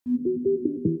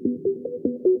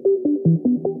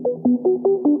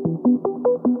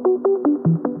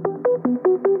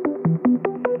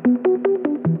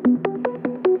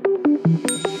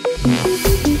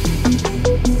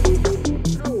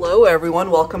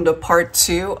everyone, welcome to part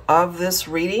 2 of this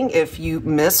reading. If you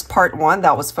missed part 1,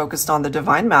 that was focused on the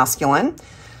Divine Masculine.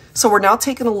 So we're now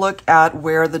taking a look at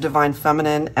where the Divine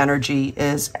Feminine energy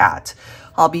is at.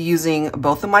 I'll be using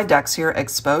both of my decks here,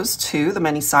 Exposed 2, the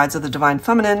Many Sides of the Divine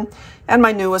Feminine, and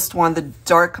my newest one, the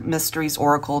Dark Mysteries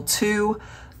Oracle 2.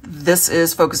 This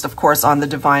is focused, of course, on the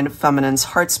Divine Feminine's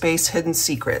heart space, hidden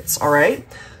secrets, all right?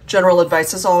 General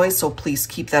advice as always, so please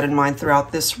keep that in mind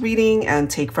throughout this reading and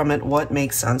take from it what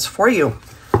makes sense for you.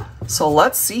 So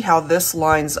let's see how this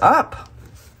lines up.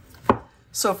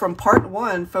 So from part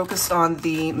 1, focused on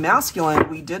the masculine,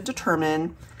 we did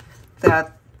determine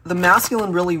that the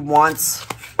masculine really wants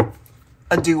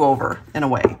a do-over in a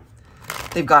way.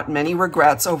 They've got many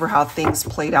regrets over how things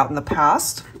played out in the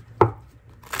past.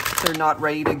 They're not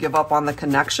ready to give up on the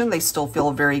connection. They still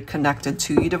feel very connected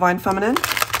to you, Divine Feminine.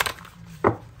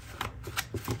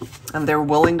 And they're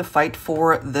willing to fight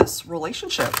for this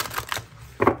relationship.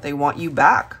 They want you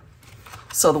back.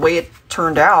 So the way it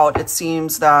turned out, it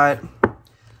seems that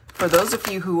for those of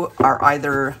you who are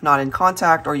either not in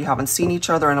contact or you haven't seen each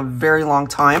other in a very long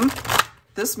time,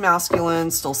 this masculine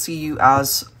still see you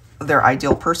as their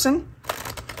ideal person,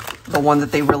 the one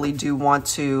that they really do want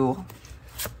to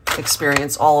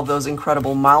experience all of those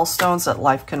incredible milestones that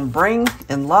life can bring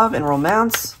in love and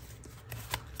romance.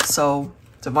 So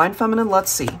Divine Feminine, let's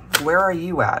see. Where are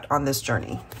you at on this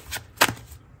journey?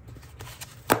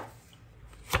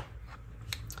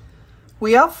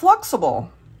 We have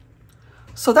flexible.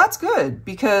 So that's good,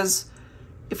 because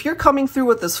if you're coming through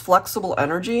with this flexible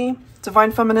energy,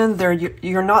 Divine Feminine,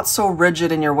 you're not so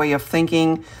rigid in your way of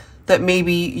thinking that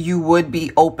maybe you would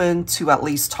be open to at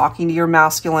least talking to your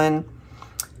masculine,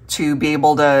 to be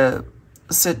able to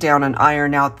sit down and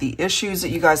iron out the issues that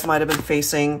you guys might have been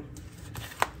facing.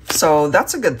 So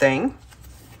that's a good thing.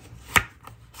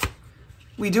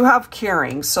 We do have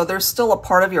caring, so there's still a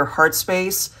part of your heart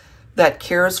space that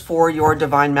cares for your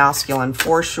Divine Masculine,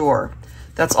 for sure.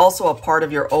 That's also a part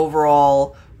of your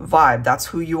overall vibe. That's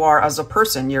who you are as a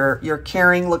person. You're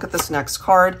caring. Look at this next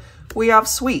card. We have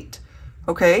sweet,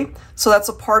 okay? So that's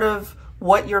a part of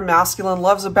what your masculine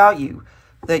loves about you,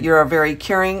 that you're a very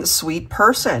caring, sweet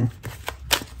person.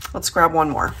 Let's grab one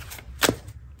more.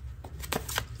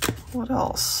 What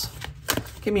else?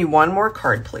 Give me one more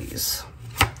card, please.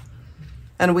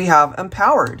 And we have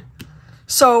empowered.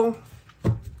 So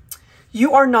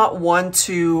you are not one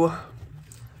to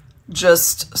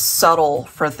just settle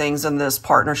for things in this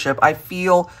partnership. I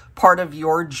feel part of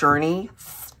your journey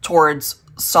towards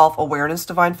self-awareness,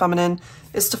 Divine Feminine,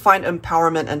 is to find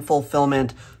empowerment and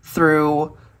fulfillment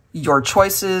through your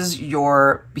choices,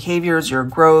 your behaviors, your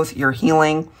growth, your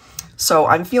healing. So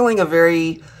I'm feeling a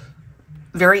very,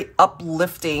 very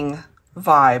uplifting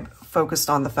vibe focused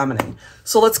on the feminine.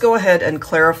 So let's go ahead and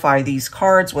clarify these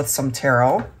cards with some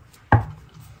tarot.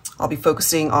 I'll be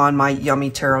focusing on my yummy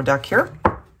tarot deck here.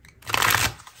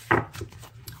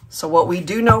 So what we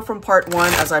do know from part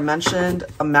 1, as I mentioned,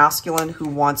 a masculine who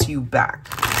wants you back.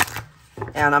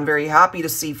 And I'm very happy to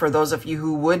see, for those of you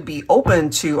who would be open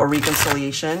to a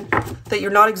reconciliation, that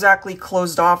you're not exactly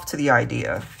closed off to the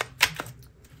idea.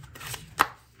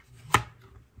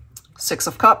 Six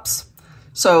of Cups.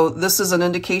 So this is an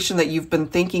indication that you've been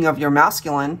thinking of your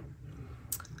masculine.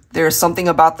 There's something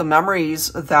about the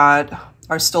memories that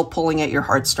are still pulling at your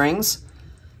heartstrings.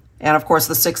 And of course,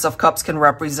 the Six of Cups can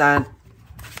represent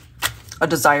a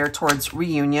desire towards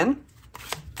reunion.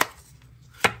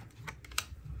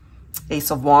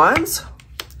 Ace of Wands.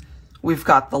 We've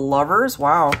got the Lovers.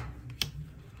 Wow.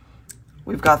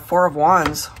 We've got Four of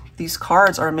Wands. These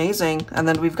cards are amazing. And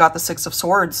then we've got the Six of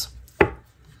Swords.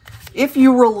 If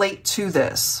you relate to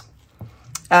this,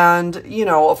 and, you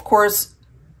know, of course,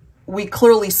 we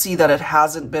clearly see that it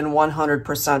hasn't been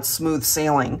 100% smooth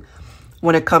sailing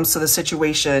when it comes to the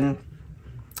situation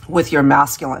with your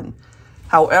masculine.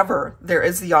 However, there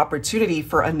is the opportunity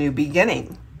for a new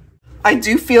beginning. I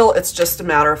do feel it's just a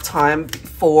matter of time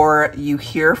before you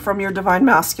hear from your Divine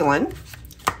Masculine.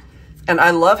 And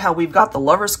I love how we've got the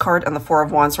Lovers card and the Four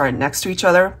of Wands right next to each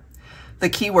other. The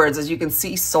keywords, as you can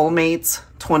see, soulmates,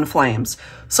 twin flames.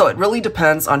 So it really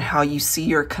depends on how you see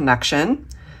your connection,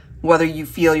 whether you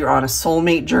feel you're on a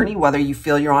soulmate journey, whether you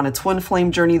feel you're on a twin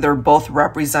flame journey. They're both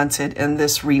represented in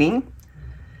this reading.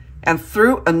 And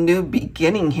through a new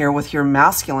beginning here with your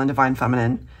masculine, Divine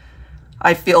Feminine,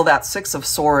 I feel that Six of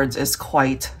Swords is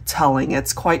quite telling.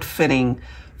 It's quite fitting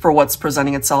for what's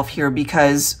presenting itself here,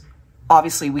 because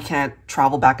obviously we can't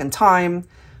travel back in time.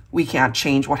 We can't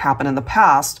change what happened in the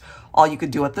past. All you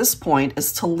could do at this point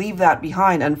is to leave that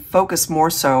behind and focus more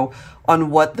so on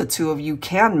what the two of you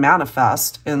can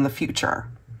manifest in the future.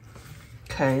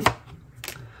 Okay.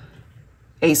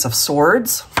 Ace of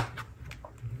Swords,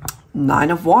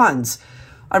 9 of Wands.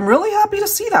 I'm really happy to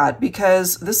see that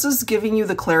because this is giving you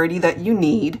the clarity that you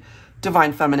need,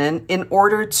 Divine Feminine, in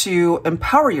order to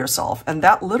empower yourself. And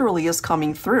that literally is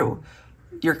coming through.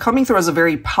 You're coming through as a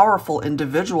very powerful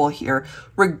individual here,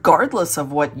 regardless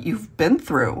of what you've been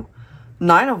through.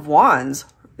 9 of Wands,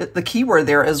 the key word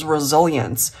there is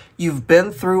resilience. You've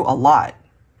been through a lot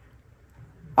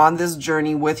on this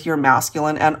journey with your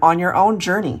masculine and on your own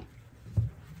journey.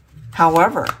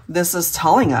 However, this is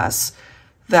telling us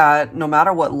that no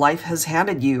matter what life has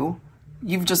handed you,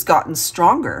 you've just gotten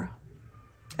stronger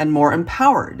and more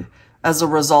empowered as a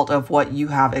result of what you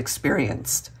have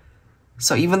experienced.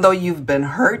 So even though you've been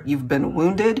hurt, you've been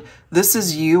wounded, this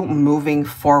is you moving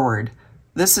forward.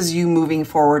 This is you moving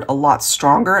forward a lot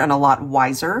stronger and a lot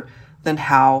wiser than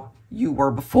how you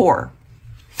were before.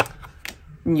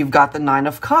 And you've got the 9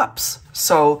 of Cups.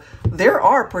 So there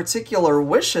are particular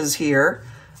wishes here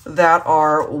that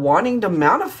are wanting to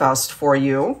manifest for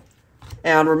you.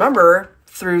 And remember,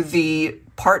 through the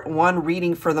part 1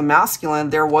 reading for the masculine,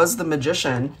 there was the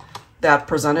Magician that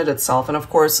presented itself. And of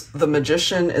course, the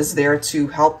Magician is there to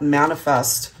help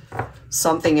manifest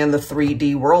something in the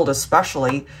 3D world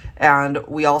especially. And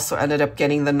we also ended up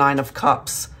getting the 9 of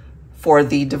Cups for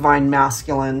the Divine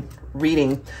Masculine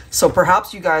reading. So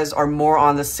perhaps you guys are more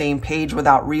on the same page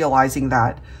without realizing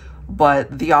that.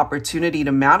 But the opportunity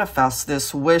to manifest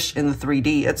this wish in the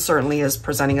 3D, it certainly is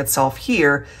presenting itself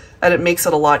here. And it makes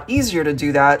it a lot easier to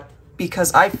do that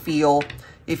because I feel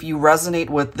if you resonate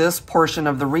with this portion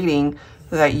of the reading,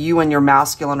 that you and your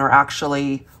masculine are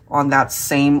actually on that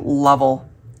same level.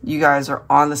 You guys are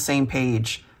on the same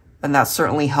page. And that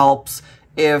certainly helps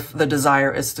if the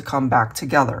desire is to come back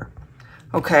together.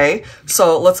 Okay,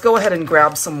 so let's go ahead and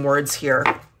grab some words here.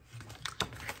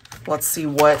 Let's see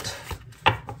what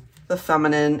the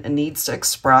feminine needs to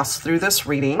express through this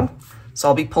reading. So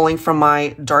I'll be pulling from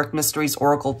my Dark Mysteries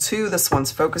Oracle 2. This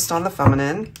one's focused on the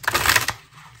feminine.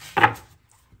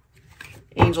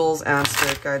 Angels and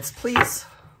spirit guides, please.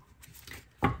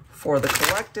 For the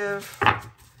collective,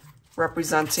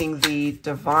 representing the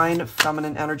divine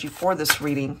feminine energy for this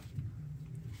reading.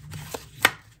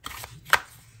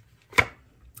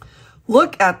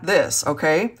 Look at this,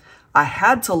 okay? I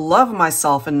had to love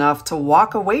myself enough to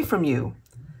walk away from you.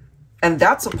 And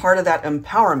that's a part of that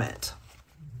empowerment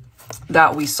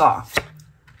that we saw.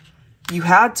 You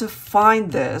had to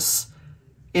find this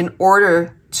in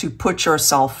order to put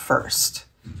yourself first,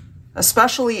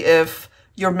 especially if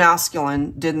your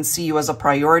masculine didn't see you as a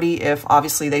priority, if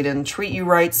obviously they didn't treat you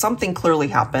right, something clearly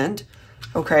happened,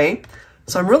 okay?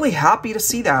 So I'm really happy to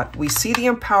see that. We see the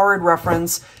empowered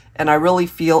reference, and I really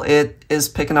feel it is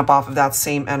picking up off of that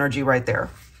same energy right there.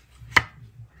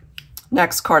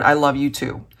 Next card, I love you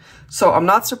too. So I'm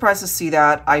not surprised to see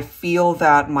that. I feel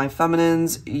that my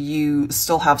feminines, you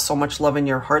still have so much love in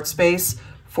your heart space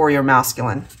for your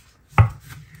masculine.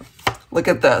 Look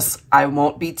at this. I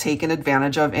won't be taken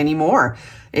advantage of anymore.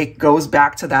 It goes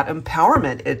back to that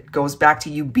empowerment. It goes back to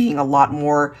you being a lot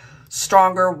more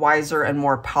stronger, wiser, and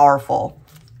more powerful.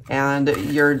 And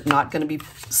you're not going to be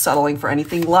settling for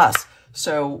anything less.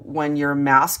 So when your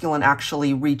masculine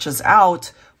actually reaches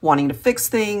out, wanting to fix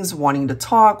things, wanting to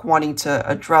talk, wanting to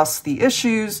address the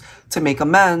issues, to make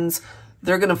amends,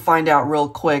 they're going to find out real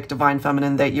quick, Divine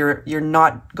Feminine, that you're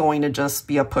not going to just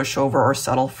be a pushover or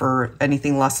settle for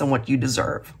anything less than what you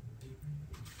deserve.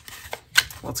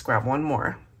 Let's grab one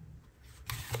more.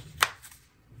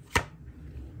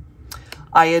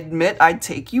 I admit I'd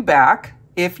take you back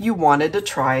if you wanted to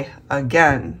try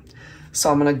again.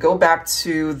 So I'm going to go back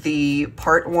to the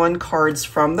part 1 cards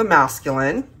from the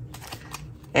masculine.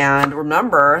 And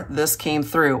remember, this came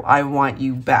through. I want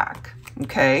you back.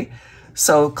 Okay.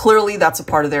 So clearly that's a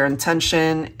part of their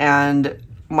intention. And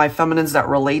my feminines that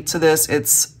relate to this,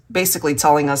 it's basically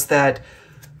telling us that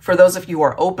for those of you who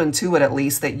are open to it, at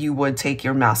least, that you would take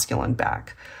your masculine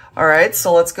back. All right.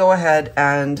 So let's go ahead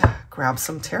and grab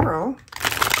some tarot.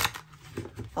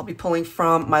 I'll be pulling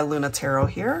from my Luna Tarot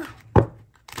here.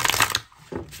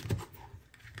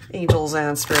 Angels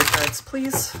and spirit guides,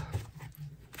 please.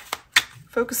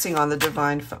 Focusing on the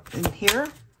divine feminine here.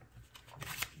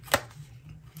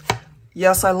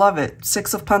 Yes, I love it.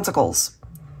 6 of Pentacles.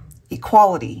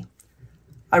 Equality.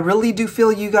 I really do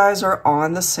feel you guys are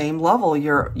on the same level.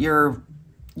 You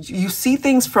see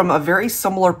things from a very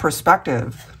similar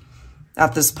perspective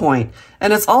at this point.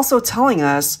 And it's also telling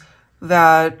us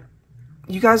that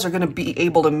you guys are going to be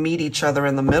able to meet each other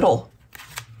in the middle.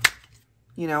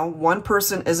 You know, one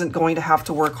person isn't going to have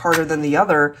to work harder than the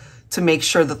other to make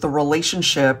sure that the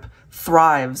relationship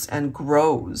thrives and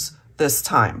grows this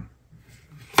time.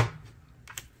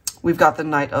 We've got the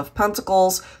Knight of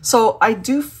Pentacles. So I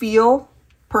do feel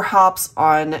perhaps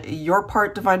on your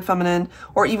part, Divine Feminine,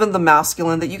 or even the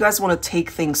masculine, that you guys want to take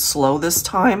things slow this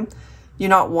time. You're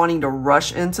not wanting to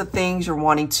rush into things. You're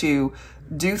wanting to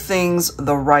do things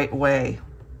the right way.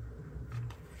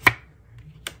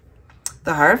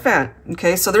 The Hierophant.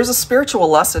 Okay, so there's a spiritual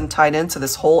lesson tied into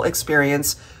this whole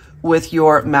experience with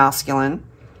your masculine.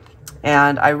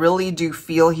 And I really do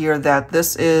feel here that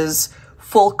this is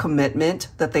full commitment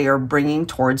that they are bringing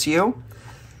towards you.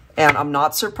 And I'm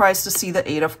not surprised to see the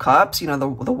Eight of Cups, you know, the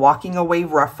walking away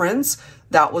reference.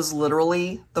 That was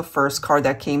literally the first card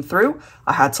that came through.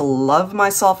 I had to love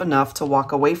myself enough to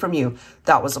walk away from you.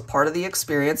 That was a part of the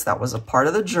experience. That was a part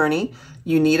of the journey.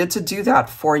 You needed to do that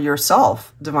for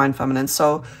yourself, Divine Feminine.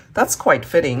 So that's quite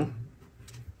fitting.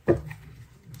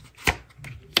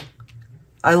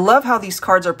 I love how these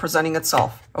cards are presenting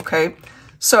itself, okay?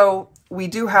 So we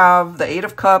do have the Eight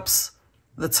of Cups,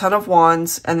 the Ten of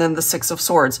Wands, and then the Six of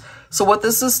Swords. So what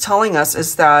this is telling us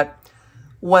is that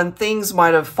when things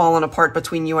might have fallen apart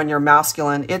between you and your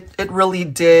masculine, it really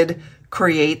did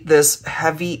create this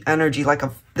heavy energy, like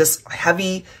this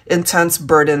heavy, intense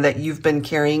burden that you've been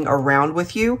carrying around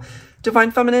with you, Divine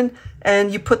Feminine.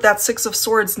 And you put that Six of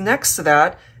Swords next to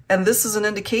that. And this is an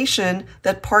indication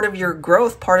that part of your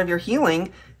growth, part of your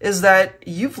healing, is that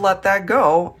you've let that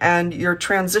go and you're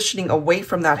transitioning away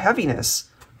from that heaviness.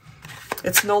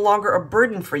 It's no longer a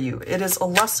burden for you. It is a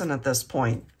lesson at this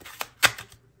point.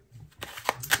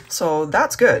 So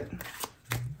that's good.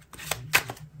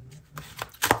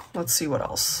 Let's see what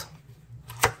else.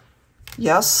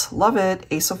 Yes, love it.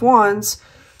 Ace of Wands.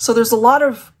 So there's a lot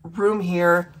of room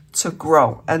here to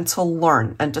grow and to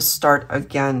learn and to start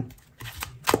again.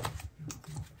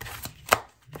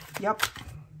 Yep.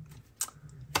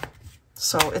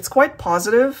 So it's quite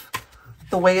positive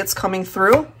the way it's coming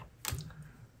through.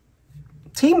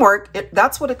 Teamwork,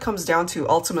 that's what it comes down to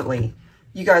ultimately.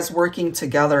 You guys working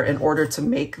together in order to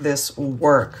make this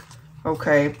work.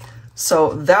 Okay.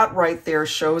 So that right there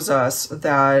shows us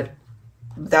that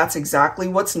that's exactly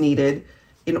what's needed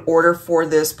in order for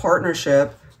this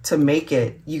partnership to make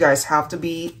it. You guys have to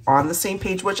be on the same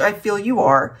page, which I feel you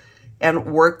are, and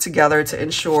work together to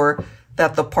ensure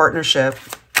that the partnership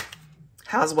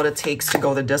has what it takes to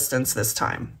go the distance this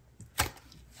time.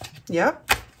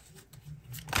 Yep.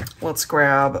 Let's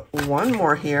grab one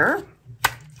more here.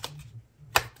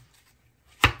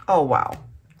 Oh, wow.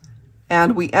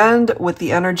 And we end with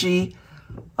the energy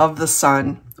of the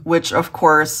Sun, which of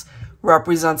course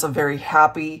represents a very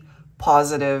happy,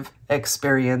 positive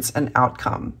experience and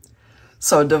outcome.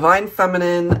 So Divine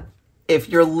Feminine, if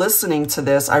you're listening to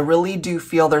this, I really do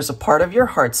feel there's a part of your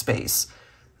heart space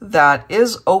that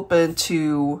is open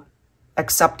to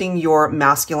accepting your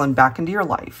masculine back into your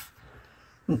life.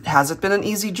 Has it been an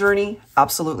easy journey?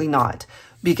 Absolutely not.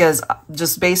 Because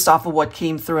just based off of what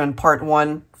came through in part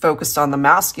one, focused on the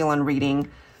masculine reading,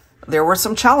 there were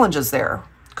some challenges there.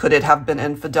 Could it have been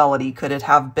infidelity? Could it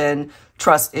have been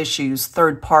trust issues,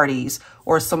 third parties,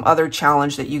 or some other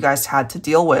challenge that you guys had to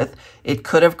deal with? It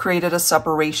could have created a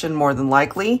separation more than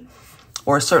likely,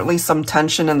 or certainly some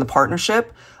tension in the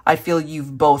partnership. I feel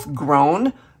you've both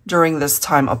grown during this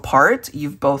time apart.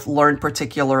 You've both learned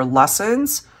particular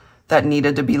lessons that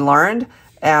needed to be learned,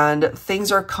 and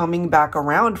things are coming back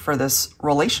around for this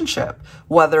relationship.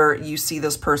 Whether you see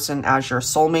this person as your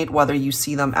soulmate, whether you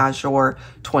see them as your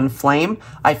twin flame,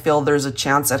 I feel there's a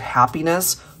chance at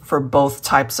happiness for both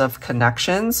types of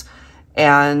connections.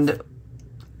 And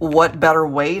what better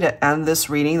way to end this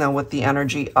reading than with the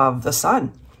energy of the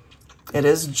Sun? It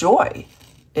is joy.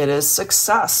 It is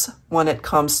success when it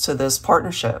comes to this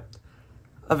partnership.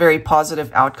 A very positive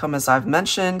outcome, as I've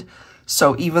mentioned.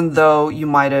 So even though you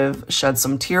might have shed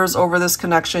some tears over this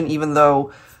connection, even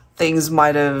though things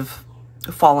might have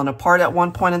fallen apart at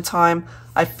one point in time,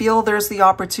 I feel there's the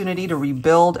opportunity to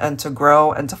rebuild and to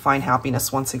grow and to find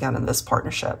happiness once again in this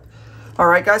partnership. All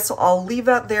right, guys, so I'll leave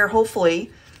that there.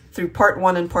 Hopefully, through part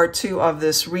one and part two of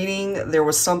this reading, there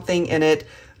was something in it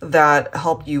that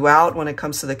helped you out when it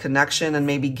comes to the connection and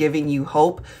maybe giving you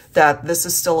hope that this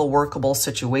is still a workable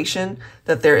situation,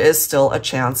 that there is still a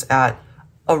chance at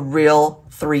a real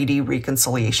 3D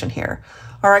reconciliation here.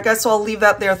 All right, guys, so I'll leave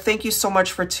that there. Thank you so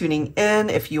much for tuning in.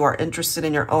 If you are interested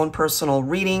in your own personal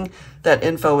reading, that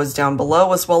info is down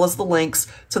below, as well as the links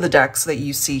to the decks that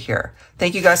you see here.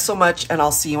 Thank you guys so much, and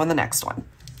I'll see you in the next one.